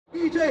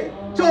DJ,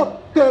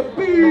 drop the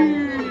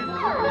beat.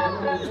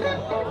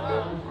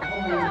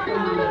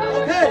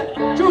 Okay,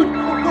 Jude,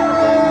 oh.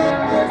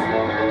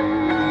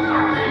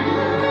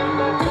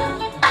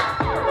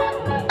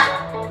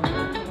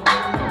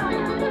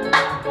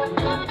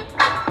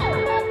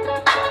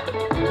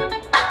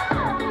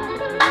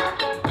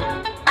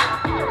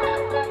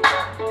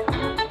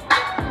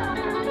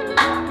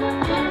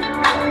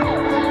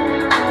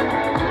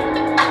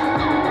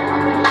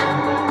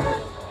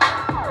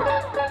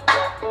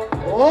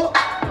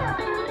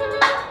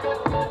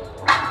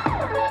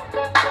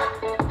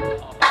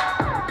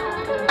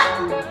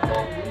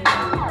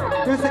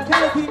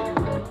 Musicality.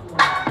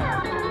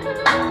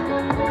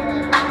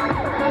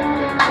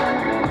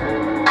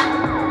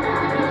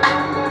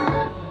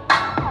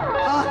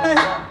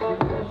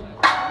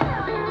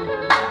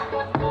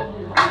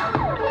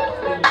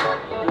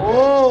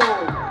 Whoa.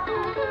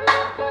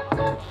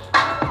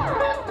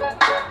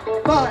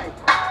 5,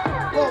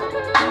 4,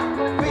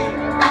 3,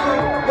 2,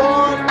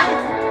 1, X,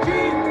 G,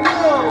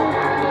 go.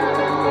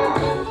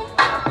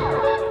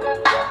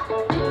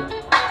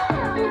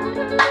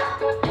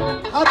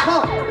 Hot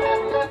pop.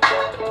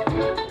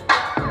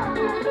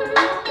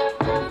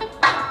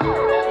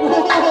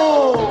 Whoa.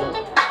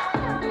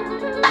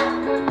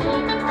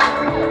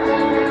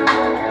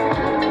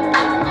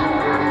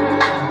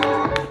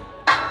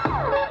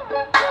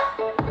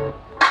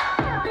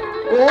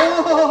 Whoa.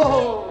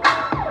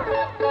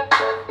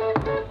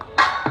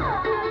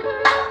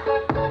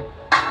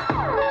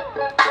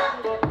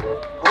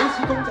好似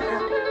公仔啊！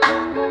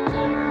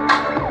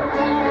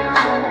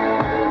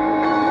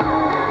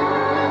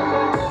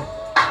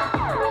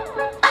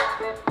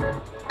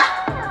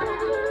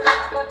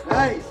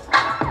 Nice.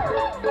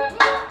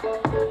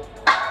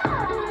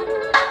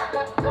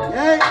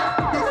 Okay,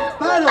 this is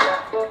battle.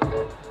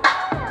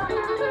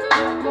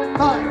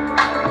 5,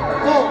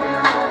 4,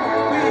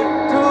 3,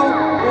 2,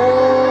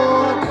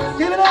 1.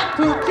 Give it up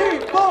to G,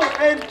 VOL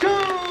and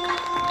June.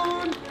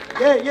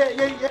 Yeah.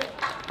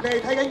 你哋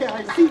睇緊嘅係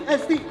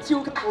CSD 超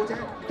級舞者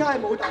街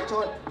舞大賽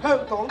香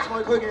港賽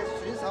區嘅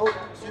選手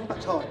選拔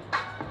賽。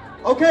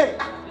OK，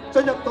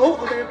 進入到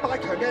我哋8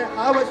強嘅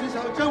下一位選手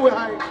將會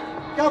係。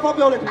 交翻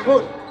俾我哋評判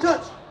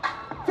 ，Judge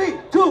 3,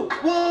 2,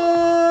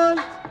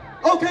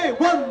 1。OK,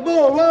 one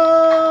more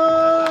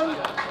run.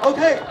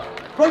 OK,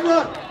 one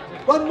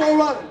more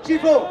run.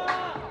 G4,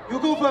 you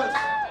go first.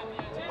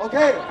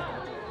 OK,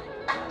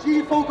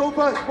 G4 go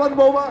first. One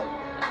more run.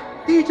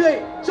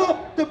 DJ, drop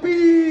the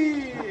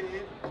beat.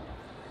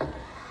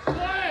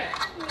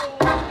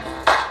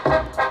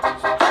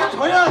 爭取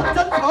啊，爭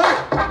取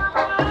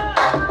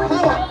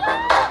 ！Power。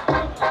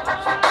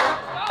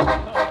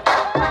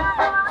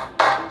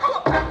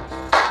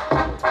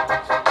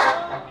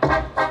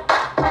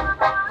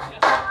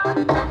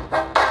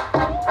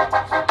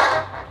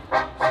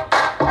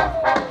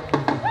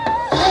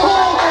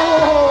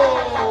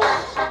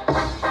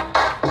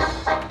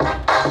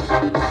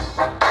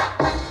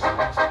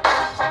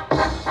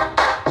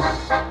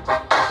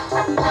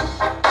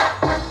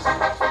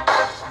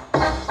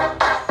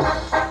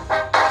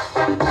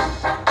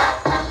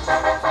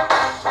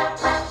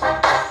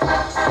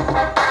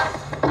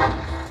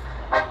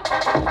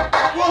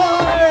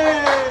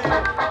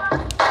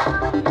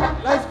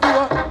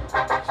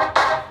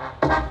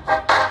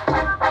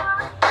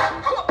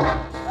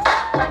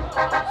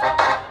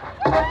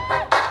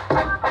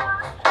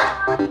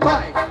 5,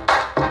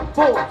 4,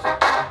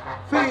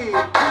 3,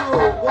 2,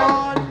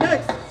 1,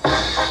 next.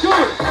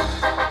 Jude.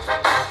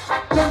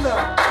 真的。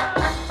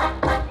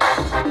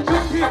兄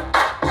弟。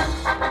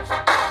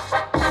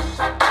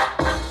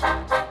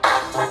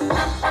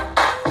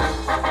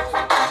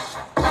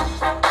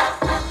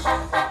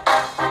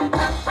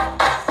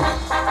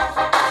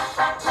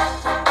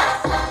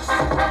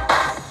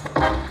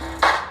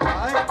来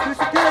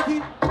 ，musicality。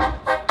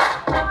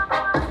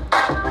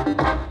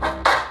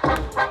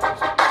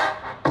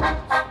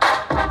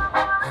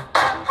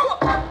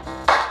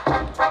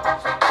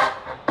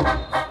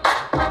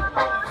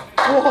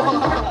 5,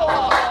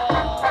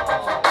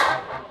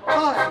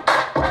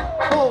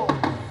 4,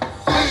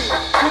 3, 2,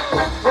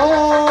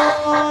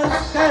 1.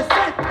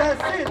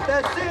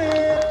 That's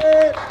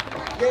it.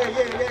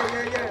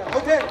 Yeah.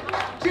 Okay.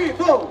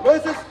 G4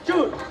 versus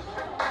Jude.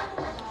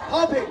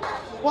 Hopping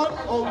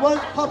 1-on-1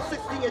 top 16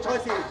嘅賽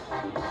事。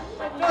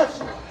Judge,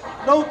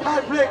 no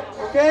time break.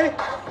 Okay.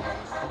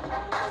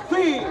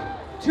 3,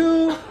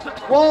 2,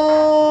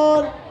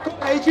 1. 恭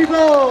喜 G4，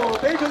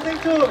俾掌聲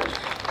Jude。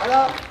係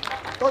啦，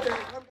多謝。